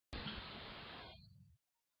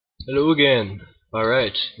Hello again.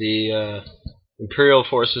 Alright, the Imperial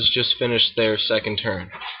forces just finished their second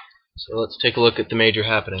turn. So let's take a look at the major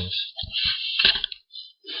happenings.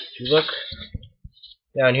 If you look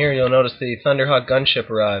down here, you'll notice the Thunderhawk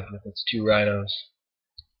gunship arrived with its 2 rhinos.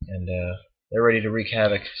 And they're ready to wreak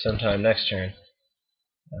havoc sometime next turn.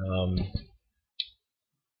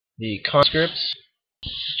 The conscripts,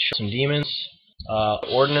 some demons,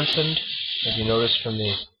 ordnancened, as you notice from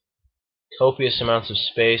the copious amounts of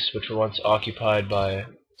space which were once occupied by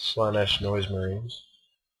Slaanesh noise marines.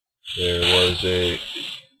 There was a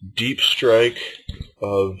deep strike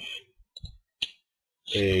of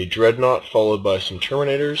a dreadnought followed by some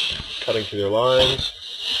terminators cutting through their lines.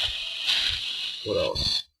 What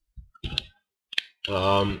else?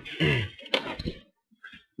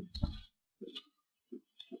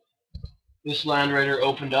 This Land Raider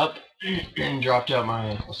opened up and dropped out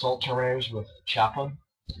my assault terminators with Chaplain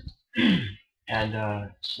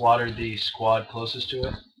and slaughtered the squad closest to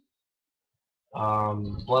it.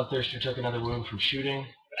 Bloodthirster took another wound from shooting.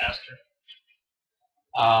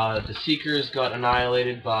 The Seekers got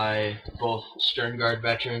annihilated by both Stern Guard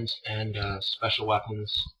veterans and special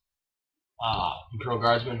weapons Imperial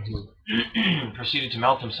Guardsmen who proceeded to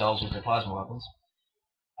melt themselves with their plasma weapons.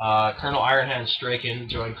 Colonel Ironhand Straken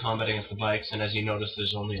joined combat against the Bikes, and as you notice,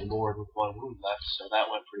 there's only a Lord with 1 wound left, so that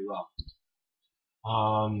went pretty well.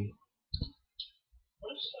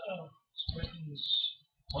 What's Straken's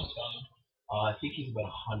point value? I think he's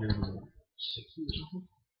about 160 or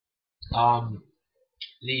something.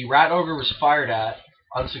 The Rat Ogre was fired at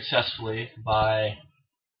unsuccessfully by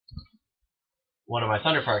one of my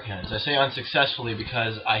Thunderfire cannons. I say unsuccessfully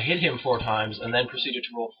because I hit him 4 times and then proceeded to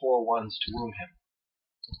roll 4 ones to wound him.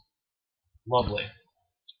 Lovely.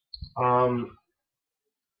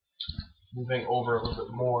 Moving over a little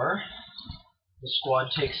bit more, the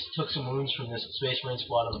squad took some wounds from this Space Marine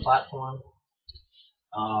squad on the platform.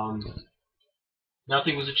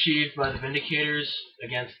 Nothing was achieved by the Vindicators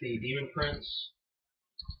against the Demon Prince.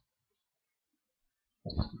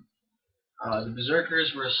 The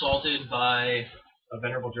Berserkers were assaulted by a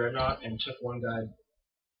Venerable Dreadnought and took one guy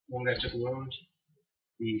took a wound.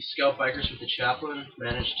 The Scout Bikers with the Chaplain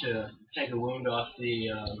managed to take a wound off the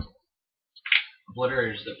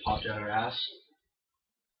obliterators that popped out of their ass.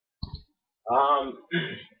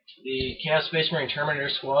 The Chaos Space Marine Terminator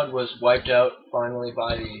squad was wiped out finally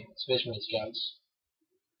by the Space Marine Scouts.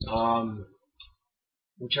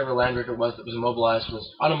 Whichever Land Raider it was that was immobilized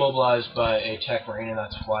was unimmobilized by a Tech Marine, and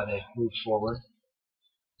that's why they moved forward.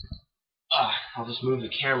 I'll just move the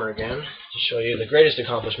camera again to show you the greatest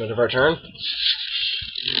accomplishment of our turn.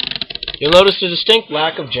 You'll notice a distinct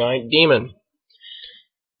lack of giant demon.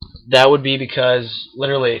 That would be because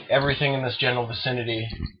literally everything in this general vicinity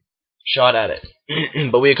shot at it.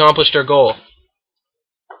 But we accomplished our goal.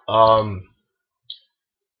 Rolled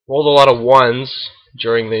a lot of 1s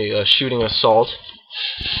during the shooting assault,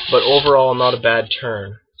 but overall not a bad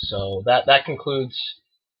turn. So that concludes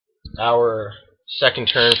our second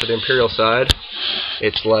turn for the Imperial side.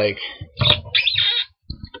 It's like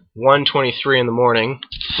 1:23 in the morning,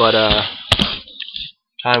 but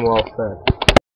time well spent.